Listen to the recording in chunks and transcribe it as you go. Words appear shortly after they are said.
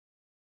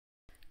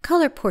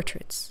Color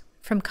portraits,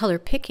 from color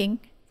picking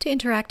to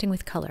interacting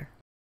with color.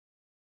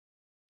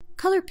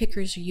 Color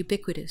pickers are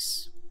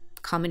ubiquitous.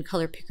 Common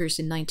color pickers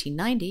in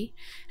 1990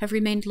 have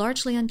remained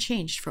largely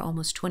unchanged for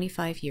almost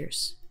 25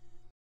 years.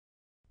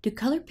 Do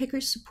color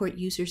pickers support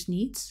users'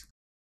 needs?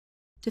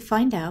 To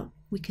find out,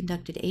 we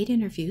conducted 8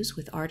 interviews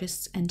with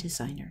artists and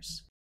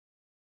designers.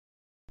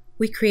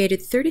 We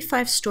created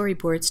 35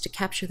 storyboards to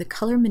capture the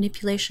color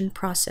manipulation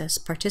process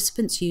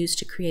participants used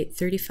to create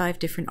 35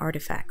 different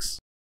artifacts.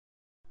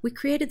 We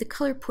created the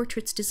Color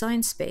Portraits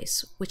design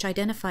space, which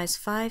identifies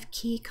 5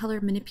 key color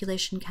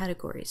manipulation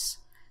categories: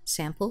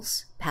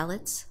 samples,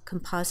 palettes,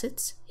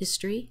 composites,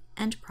 history,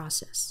 and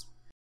process.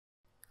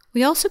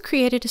 We also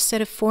created a set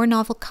of 4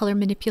 novel color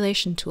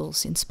manipulation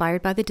tools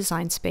inspired by the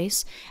design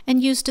space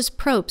and used as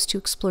probes to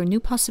explore new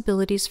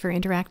possibilities for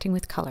interacting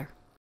with color.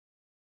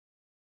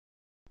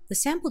 The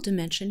sample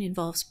dimension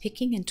involves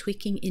picking and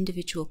tweaking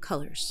individual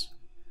colors.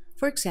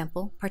 For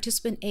example,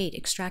 participant 8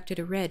 extracted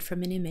a red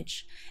from an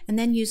image and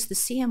then used the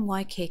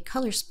CMYK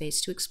color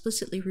space to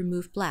explicitly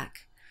remove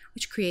black,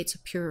 which creates a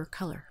purer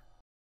color.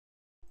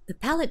 The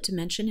palette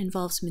dimension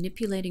involves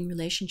manipulating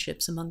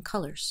relationships among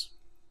colors.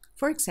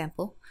 For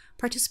example,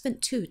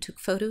 participant 2 took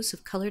photos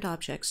of colored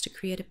objects to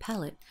create a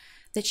palette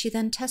that she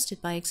then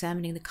tested by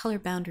examining the color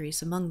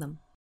boundaries among them.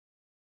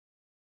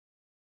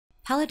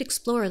 Palette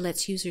Explorer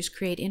lets users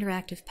create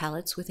interactive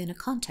palettes within a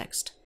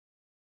context.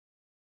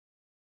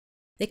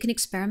 They can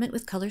experiment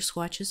with color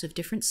swatches of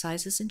different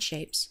sizes and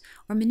shapes,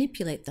 or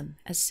manipulate them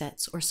as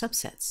sets or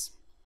subsets.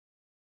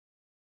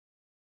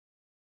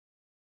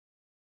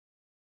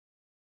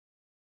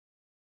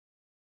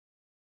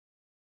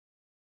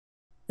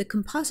 The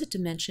composite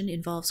dimension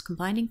involves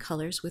combining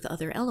colors with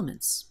other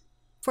elements.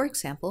 For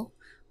example,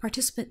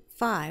 participant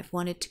 5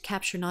 wanted to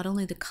capture not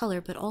only the color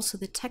but also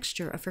the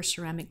texture of her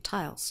ceramic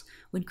tiles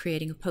when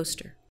creating a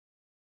poster.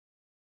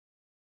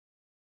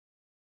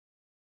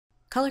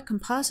 Color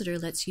Compositor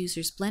lets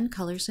users blend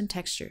colors and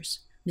textures,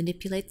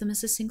 manipulate them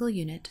as a single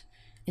unit,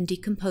 and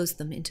decompose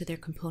them into their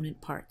component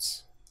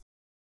parts.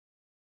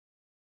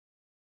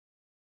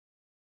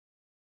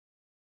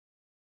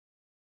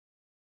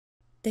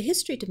 The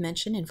history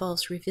dimension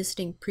involves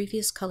revisiting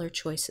previous color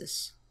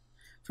choices.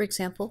 For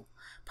example,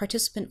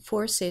 participant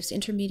 4 saves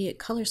intermediate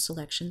color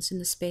selections in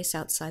the space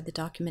outside the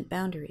document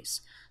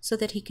boundaries, so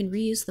that he can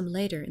reuse them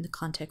later in the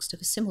context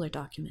of a similar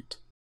document.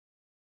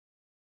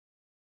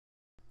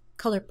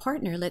 Color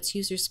Partner lets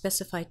users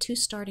specify 2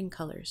 starting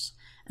colors,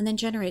 and then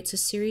generates a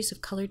series of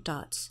colored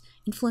dots,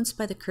 influenced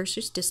by the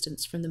cursor's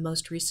distance from the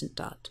most recent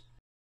dot.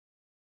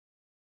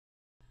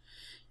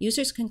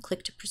 Users can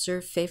click to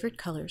preserve favorite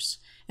colors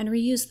and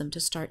reuse them to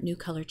start new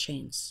color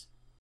chains.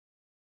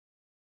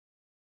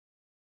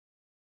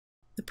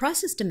 The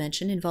process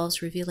dimension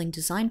involves revealing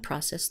design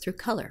process through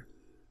color.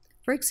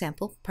 For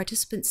example,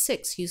 participant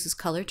 6 uses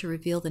color to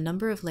reveal the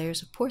number of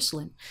layers of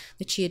porcelain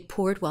that she had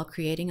poured while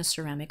creating a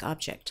ceramic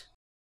object.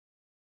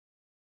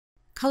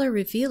 Color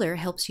Revealer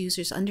helps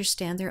users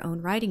understand their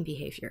own writing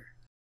behavior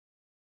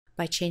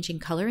by changing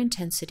color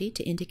intensity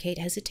to indicate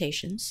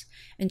hesitations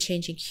and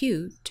changing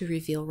hue to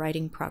reveal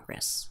writing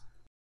progress.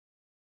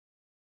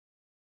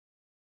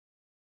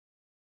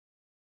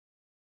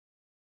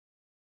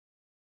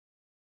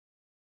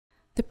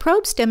 The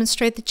probes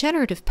demonstrate the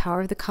generative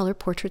power of the Color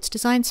Portraits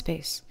design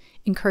space,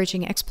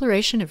 encouraging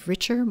exploration of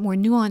richer, more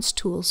nuanced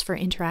tools for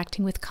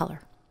interacting with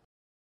color.